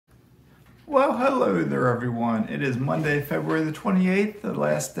Well, hello there, everyone. It is Monday, February the 28th, the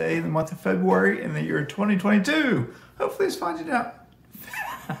last day of the month of February in the year 2022. Hopefully this finds you down.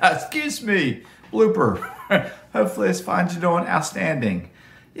 Excuse me, blooper. Hopefully this finds you doing outstanding.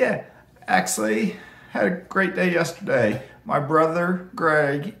 Yeah, actually, had a great day yesterday. My brother,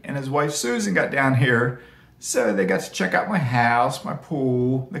 Greg, and his wife, Susan, got down here. So they got to check out my house, my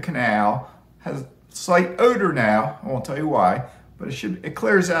pool, the canal. Has a slight odor now. I won't tell you why. But it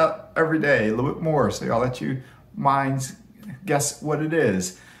clears out every day a little bit more, so I'll let you minds guess what it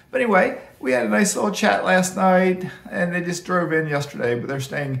is. But anyway, we had a nice little chat last night, and they just drove in yesterday, but they're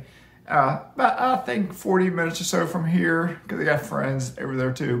staying about, I think, 40 minutes or so from here, because they got friends over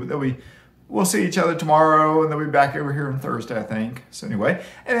there too. But we'll see each other tomorrow, and they'll be back over here on Thursday, I think. So anyway,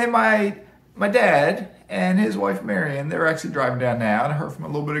 and then my dad and his wife, Marion, they're actually driving down now, and I heard from a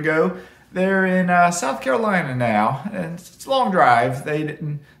little bit ago. They're in South Carolina now, and it's a long drive. They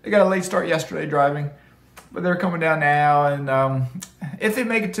got a late start yesterday driving, but they're coming down now. And if they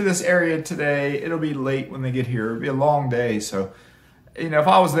make it to this area today, it'll be late when they get here. It'll be a long day. So, if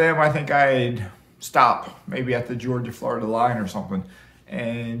I was them, I think I'd stop maybe at the Georgia-Florida line or something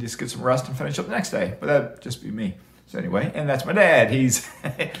and just get some rest and finish up the next day. But that'd just be me. So anyway, and that's my dad.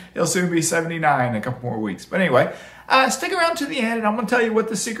 He'll soon be 79 in a couple more weeks. But anyway, stick around to the end, and I'm going to tell you what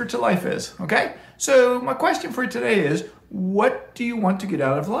the secret to life is, okay? So my question for you today is, what do you want to get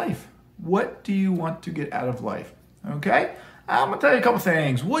out of life? What do you want to get out of life, okay? I'm going to tell you a couple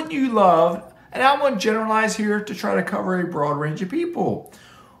things. Wouldn't you love, and I'm going to generalize here to try to cover a broad range of people.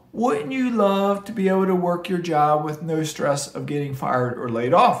 Wouldn't you love to be able to work your job with no stress of getting fired or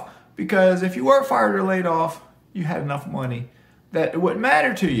laid off? Because if you were fired or laid off, you had enough money that it wouldn't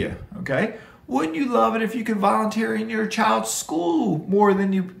matter to you, okay? Wouldn't you love it if you could volunteer in your child's school more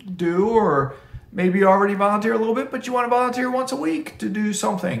than you do, or maybe you already volunteer a little bit, but you want to volunteer once a week to do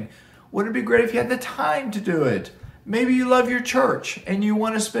something? Wouldn't it be great if you had the time to do it? Maybe you love your church and you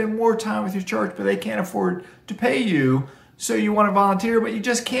want to spend more time with your church, but they can't afford to pay you, so you want to volunteer, but you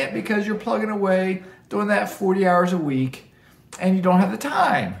just can't because you're plugging away doing that 40 hours a week and you don't have the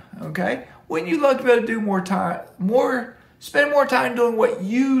time, okay? Wouldn't you love to be able to do spend more time doing what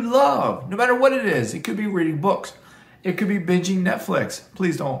you love, no matter what it is? It could be reading books. It could be binging Netflix.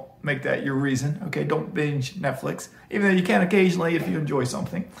 Please don't make that your reason, okay? Don't binge Netflix, even though you can occasionally if you enjoy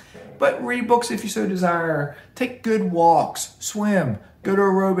something. But read books if you so desire. Take good walks, swim, go to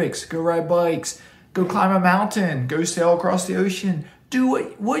aerobics, go ride bikes, go climb a mountain, go sail across the ocean.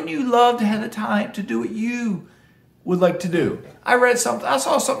 Wouldn't you love to have the time to do what you would like to do? I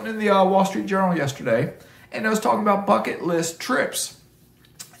saw something in the Wall Street Journal yesterday, and it was talking about bucket list trips.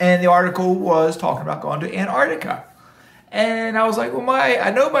 And the article was talking about going to Antarctica. And I was like, well,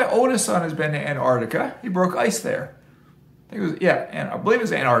 I know my oldest son has been to Antarctica. He broke ice there. I think it was, yeah, and I believe it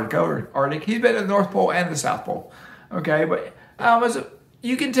was Antarctica or Arctic. He's been to the North Pole and the South Pole. Okay, but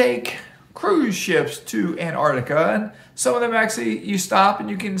you can take cruise ships to Antarctica, and some of them actually, you stop and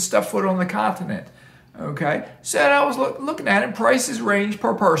you can step foot on the continent. Okay, so I was looking at it, prices range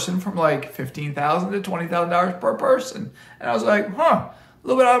per person from like $15,000 to $20,000 per person. And I was like, a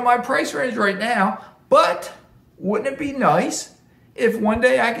little bit out of my price range right now, but wouldn't it be nice if one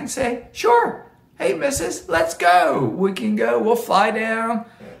day I can say, sure, hey, missus, let's go. We can go, we'll fly down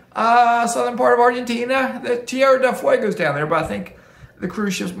southern part of Argentina. The Tierra del Fuego's down there, but I think the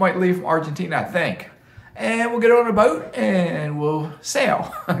cruise ships might leave from Argentina, I think. And we'll get on a boat and we'll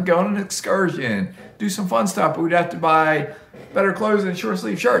sail, go on an excursion, do some fun stuff, but we'd have to buy better clothes and short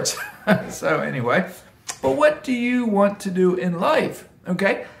sleeve shirts. So anyway, but what do you want to do in life?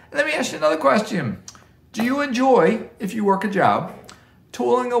 Okay, let me ask you another question. Do you enjoy, if you work a job,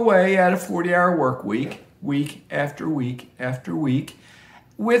 tooling away at a 40-hour work week, week after week after week,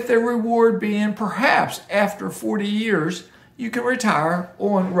 with the reward being perhaps after 40 years, you can retire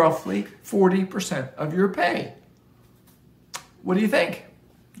on roughly 40% of your pay? What do you think?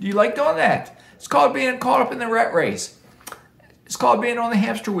 Do you like doing that? It's called being caught up in the rat race. It's called being on the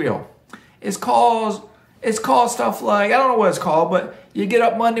hamster wheel. It's called stuff like, I don't know what it's called, but you get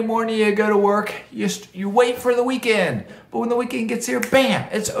up Monday morning, you go to work, you wait for the weekend. But when the weekend gets here, bam,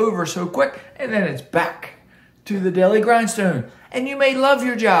 it's over so quick, and then it's back to the daily grindstone. And you may love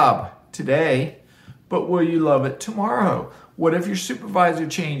your job today, but will you love it tomorrow? What if your supervisor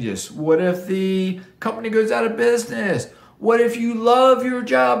changes? What if the company goes out of business? What if you love your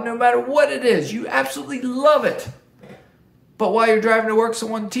job no matter what it is? You absolutely love it. But while you're driving to work,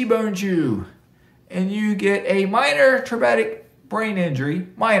 someone T-bones you and you get a minor traumatic brain injury,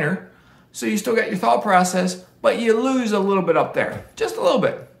 minor, so you still got your thought process, but you lose a little bit up there, just a little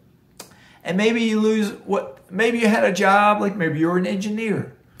bit. And maybe you lose maybe you had a job, like maybe you're an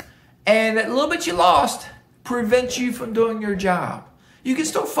engineer, And that little bit you lost prevents you from doing your job. You can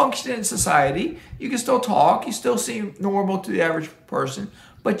still function in society. You can still talk. You still seem normal to the average person.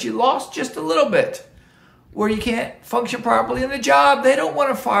 But you lost just a little bit where you can't function properly in the job. They don't want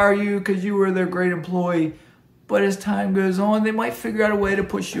to fire you because you were their great employee. But as time goes on, they might figure out a way to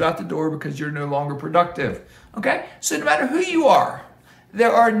push you out the door because you're no longer productive. Okay? So no matter who you are,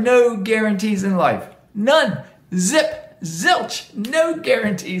 there are no guarantees in life. None. Zip. Zilch. No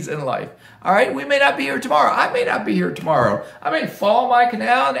guarantees in life. All right? We may not be here tomorrow. I may not be here tomorrow. I may fall in my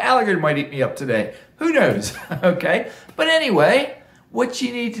canal and an alligator might eat me up today. Who knows? Okay? But anyway, what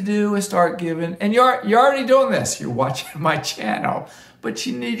you need to do is start giving, and you're already doing this. You're watching my channel. But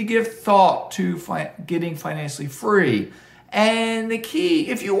you need to give thought to getting financially free. And the key,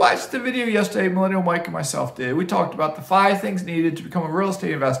 if you watched the video yesterday, Millennial Mike and myself did, we talked about the 5 things needed to become a real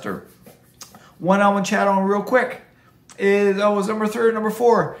estate investor. One I want to chat on real quick was number 3 or number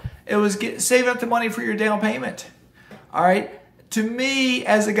 4. It was saving up the money for your down payment. All right. To me,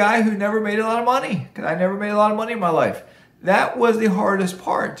 as a guy who never made a lot of money, because I never made a lot of money in my life, that was the hardest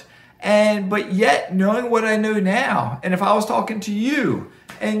part. But yet, knowing what I know now, and if I was talking to you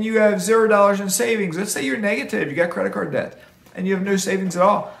and you have $0 in savings, let's say you're negative, you got credit card debt, and you have no savings at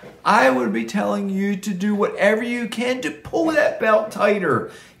all, I would be telling you to do whatever you can to pull that belt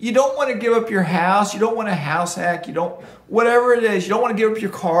tighter. You don't want to give up your house. You don't want a house hack. You don't, whatever it is, you don't want to give up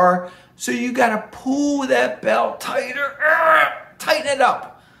your car. So you got to pull that belt tighter, tighten it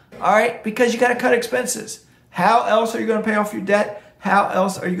up, all right? Because you got to cut expenses. How else are you going to pay off your debt? How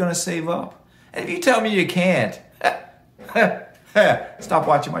else are you going to save up? And if you tell me you can't, stop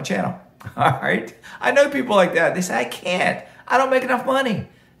watching my channel. All right? I know people like that. They say, I can't. I don't make enough money.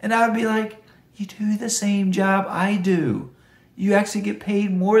 And I would be like, you do the same job I do. You actually get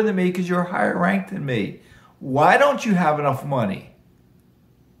paid more than me because you're higher ranked than me. Why don't you have enough money?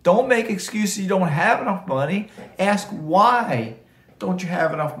 Don't make excuses you don't have enough money. Ask why don't you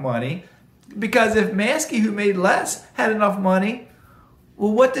have enough money? Because if Mazske, who made less, had enough money,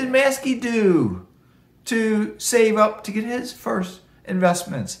 well, what did Mazske do to save up to get his first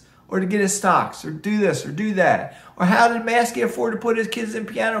investments or to get his stocks or do this or do that? Or how did Mazske afford to put his kids in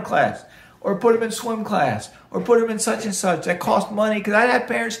piano class or put them in swim class or put them in such and such? That cost money because I had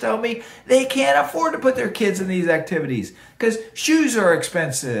parents tell me they can't afford to put their kids in these activities because shoes are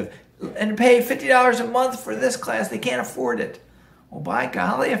expensive and pay $50 a month for this class. They can't afford it. Well, by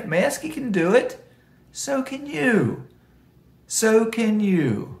golly, if Mazske can do it, so can you. So can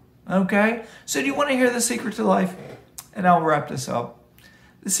you. Okay? So do you want to hear the secret to life? And I'll wrap this up.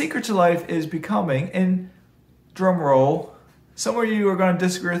 The secret to life is becoming, and drum roll, some of you are going to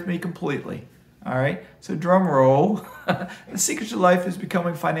disagree with me completely. All right? So drum roll. The secret to life is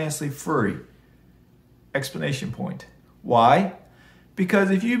becoming financially free. Explanation point. Why? Because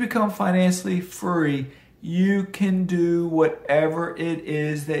if you become financially free, you can do whatever it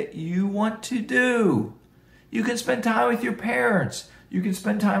is that you want to do. You can spend time with your parents. You can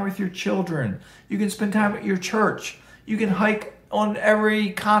spend time with your children. You can spend time at your church. You can hike on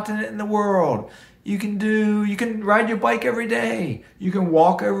every continent in the world. You can ride your bike every day. You can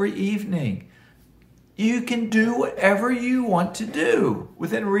walk every evening. You can do whatever you want to do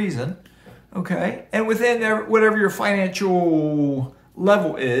within reason, okay? And within whatever your financial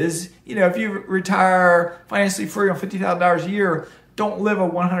level is, you know, if you retire financially free on $50,000 a year, don't live a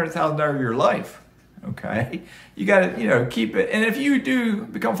 $100,000 a year life. Okay, you got to, keep it. And if you do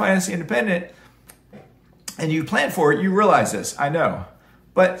become financially independent and you plan for it, you realize this, I know.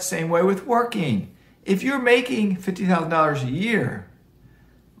 But same way with working. If you're making $50,000 a year,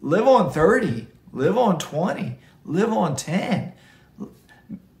 live on 30, live on 20, live on 10.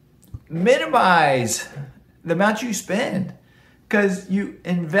 Minimize the amount you spend because you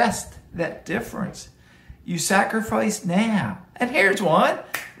invest that difference. You sacrifice now. And here's one.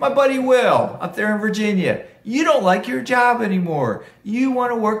 My buddy Will up there in Virginia. You don't like your job anymore. You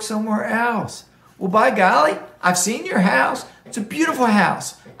want to work somewhere else. Well, by golly, I've seen your house. It's a beautiful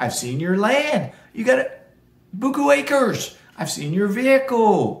house. I've seen your land. You got buku acres. I've seen your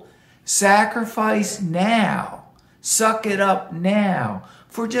vehicle. Sacrifice now. Suck it up now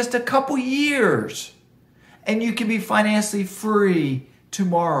for just a couple years. And you can be financially free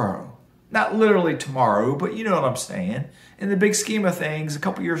tomorrow. Not literally tomorrow, but you know what I'm saying. In the big scheme of things, a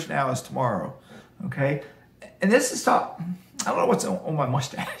couple years from now is tomorrow. Okay? And this is I don't know what's on my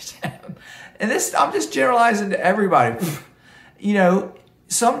mustache. And this, I'm just generalizing to everybody.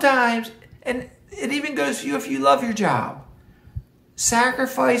 Sometimes, and it even goes for you if you love your job.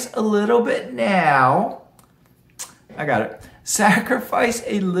 Sacrifice a little bit now. I got it. Sacrifice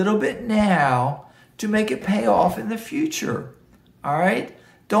a little bit now to make it pay off in the future. All right?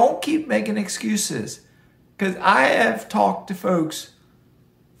 Don't keep making excuses. Because I have talked to folks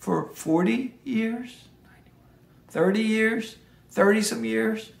for 40 years, 30 years, 30 some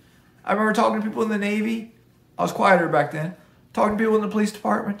years. I remember talking to people in the Navy. I was quieter back then. Talking to people in the police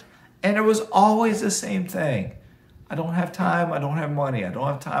department. And it was always the same thing. I don't have time. I don't have money. I don't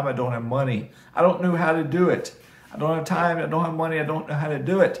have time. I don't have money. I don't know how to do it. I don't have time. I don't have money. I don't know how to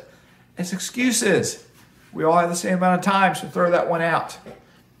do it. It's excuses. We all have the same amount of time, so throw that one out.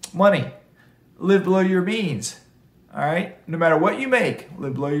 Money. Live below your means. All right? No matter what you make,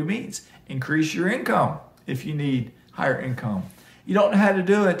 live below your means. Increase your income if you need higher income. You don't know how to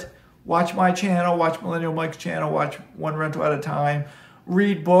do it. Watch my channel. Watch Millennial Mike's channel. Watch One Rental at a Time.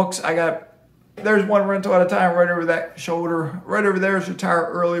 Read books. There's One Rental at a Time right over that shoulder. Right over there is Retire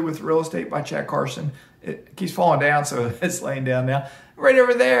Early with Real Estate by Chad Carson. It keeps falling down, so it's laying down now. Right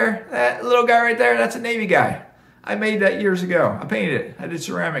over there, that little guy right there, that's a Navy guy. I made that years ago. I painted it. I did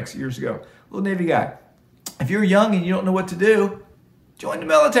ceramics years ago. Little Navy guy. If you're young and you don't know what to do, join the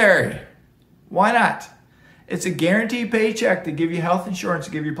military. Why not? It's a guaranteed paycheck to give you health insurance,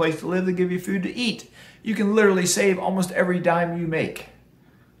 to give you a place to live, to give you food to eat. You can literally save almost every dime you make.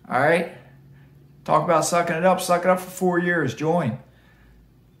 All right? Talk about sucking it up. Suck it up for 4 years. Join.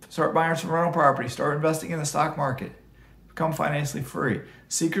 Start buying some rental property. Start investing in the stock market. Become financially free.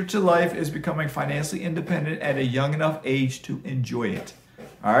 Secret to life is becoming financially independent at a young enough age to enjoy it.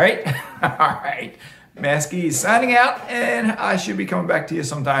 All right? All right. Mazske is signing out, and I should be coming back to you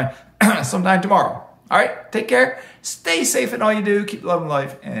sometime tomorrow. All right? Take care. Stay safe in all you do. Keep loving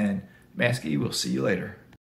life, and Mazske will see you later.